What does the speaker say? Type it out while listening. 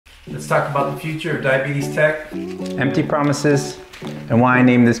Let's talk about the future of diabetes tech, empty promises, and why I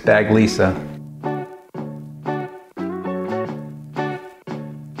named this bag Lisa.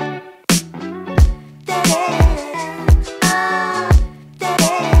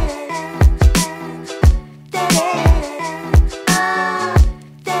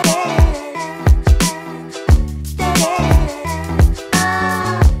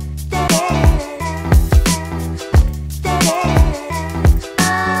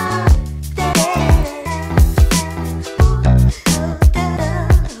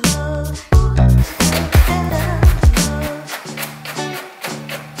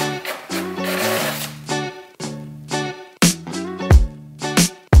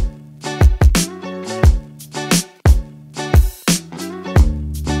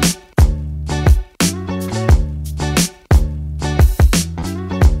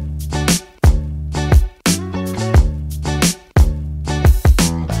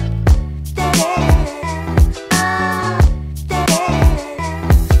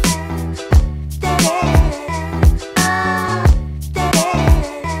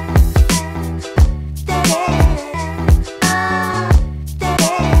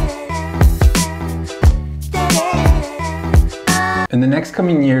 In the next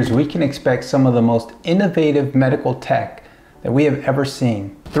coming years, we can expect some of the most innovative medical tech that we have ever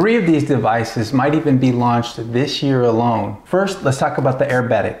seen. 3 of these devices might even be launched this year alone. First, let's talk about the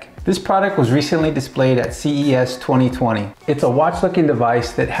Diabetic. This product was recently displayed at CES 2020. It's a watch-looking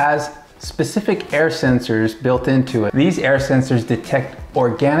device that has specific air sensors built into it. These air sensors detect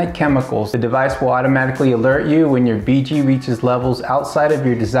organic chemicals. The device will automatically alert you when your BG reaches levels outside of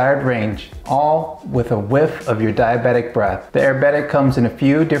your desired range, all with a whiff of your diabetic breath. The Diabetic comes in a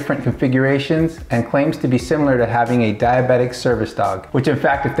few different configurations and claims to be similar to having a diabetic service dog, which in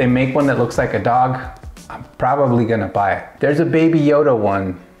fact, if they make one that looks like a dog, I'm probably gonna buy it. There's a Baby Yoda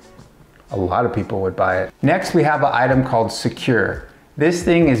one. A lot of people would buy it. Next, we have an item called Secure. This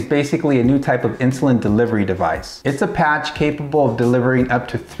thing is basically a new type of insulin delivery device. It's a patch capable of delivering up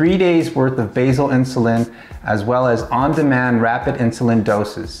to 3 days worth of basal insulin, as well as on-demand rapid insulin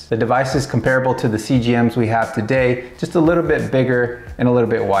doses. The device is comparable to the CGMs we have today, just a little bit bigger and a little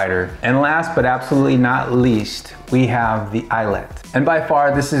bit wider. And last but absolutely not least, we have the Eyelet. And by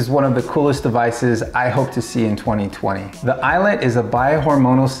far, this is one of the coolest devices I hope to see in 2020. The Eyelet is a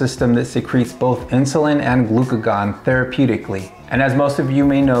biohormonal system that secretes both insulin and glucagon therapeutically. And as most of you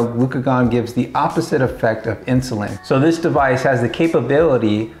may know, glucagon gives the opposite effect of insulin. So this device has the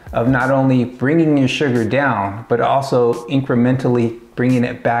capability of not only bringing your sugar down, but also incrementally bringing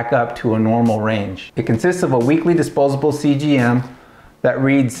it back up to a normal range. It consists of a weekly disposable CGM that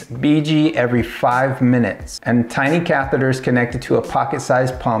reads BG every 5 minutes and tiny catheters connected to a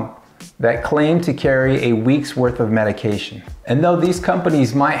pocket-sized pump that claim to carry a week's worth of medication. And though these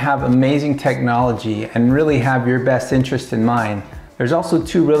companies might have amazing technology and really have your best interest in mind, there's also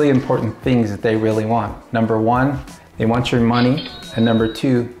 2 really important things that they really want. Number 1, they want your money, and number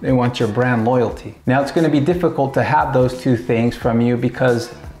 2, they want your brand loyalty. Now it's gonna be difficult to have those 2 things from you because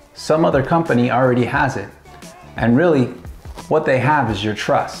some other company already has it. And really, what they have is your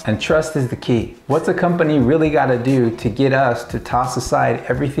trust, and trust is the key. What's a company really gotta do to get us to toss aside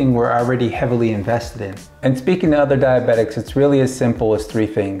everything we're already heavily invested in? And speaking to other diabetics, it's really as simple as 3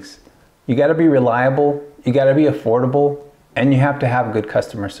 things. You gotta be reliable, you gotta be affordable, and you have to have good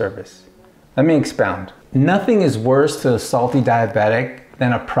customer service. Let me expound. Nothing is worse to a salty diabetic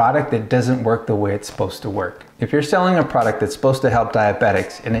than a product that doesn't work the way it's supposed to work. If you're selling a product that's supposed to help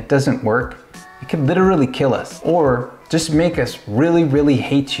diabetics and it doesn't work, it can literally kill us or just make us really, really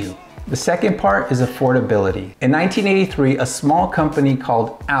hate you. The second part is affordability. In 1983, a small company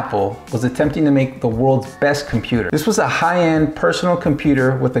called Apple was attempting to make the world's best computer. This was a high-end personal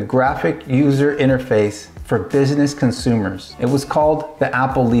computer with a graphic user interface for business consumers. It was called the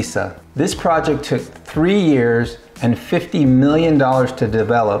Apple Lisa. This project took 3 years and $50 million to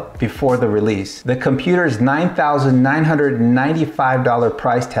develop before the release. The computer's $9,995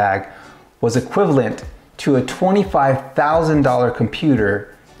 price tag was equivalent to a $25,000 computer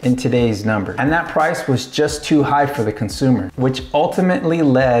in today's number. And that price was just too high for the consumer, which ultimately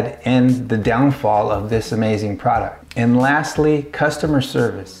led in the downfall of this amazing product. And lastly, customer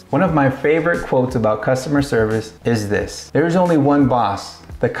service. One of my favorite quotes about customer service is this: there's only one boss,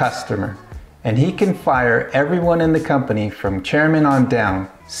 the customer, and he can fire everyone in the company from chairman on down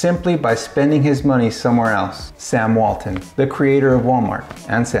simply by spending his money somewhere else. Sam Walton, the creator of Walmart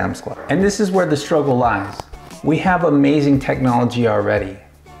and Sam's Club. And this is where the struggle lies. We have amazing technology already,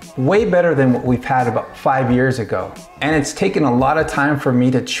 way better than what we've had about 5 years ago. And it's taken a lot of time for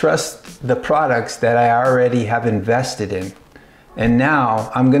me to trust the products that I already have invested in. And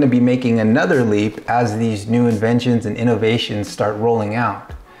now I'm going to be making another leap as these new inventions and innovations start rolling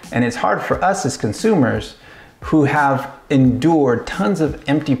out. And it's hard for us as consumers who have endured tons of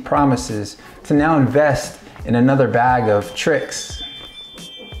empty promises to now invest in another bag of tricks.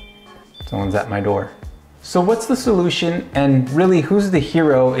 Someone's at my door. So what's the solution, and really who's the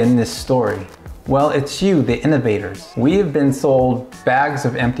hero in this story? Well, it's you, the innovators. We have been sold bags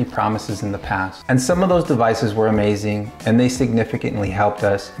of empty promises in the past, and some of those devices were amazing and they significantly helped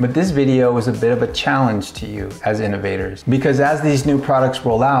us. But this video is a bit of a challenge to you as innovators, because as these new products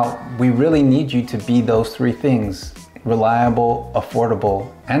roll out, we really need you to be those three things: reliable,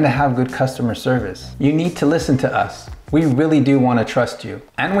 affordable, and to have good customer service. You need to listen to us. We really do want to trust you.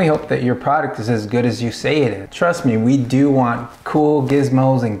 And we hope that your product is as good as you say it is. Trust me, we do want cool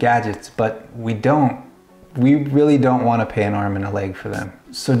gizmos and gadgets, but we really don't want to pay an arm and a leg for them.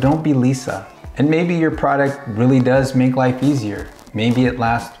 So don't be Lisa. And maybe your product really does make life easier. Maybe it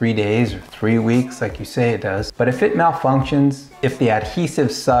lasts 3 days or 3 weeks like you say it does. But if it malfunctions, if the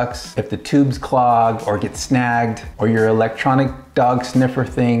adhesive sucks, if the tubes clog or get snagged, or your electronic dog sniffer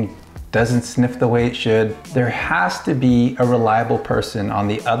thing doesn't sniff the way it should, there has to be a reliable person on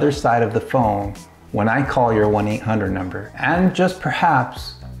the other side of the phone when I call your 1-800 number, and just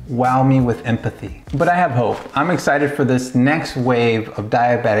perhaps wow me with empathy. But I have hope. I'm excited for this next wave of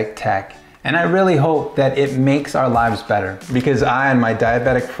diabetic tech, and I really hope that it makes our lives better, because I and my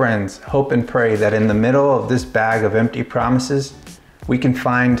diabetic friends hope and pray that in the middle of this bag of empty promises, we can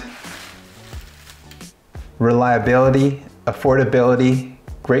find reliability, affordability,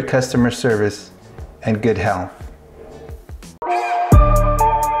 great customer service, and good health.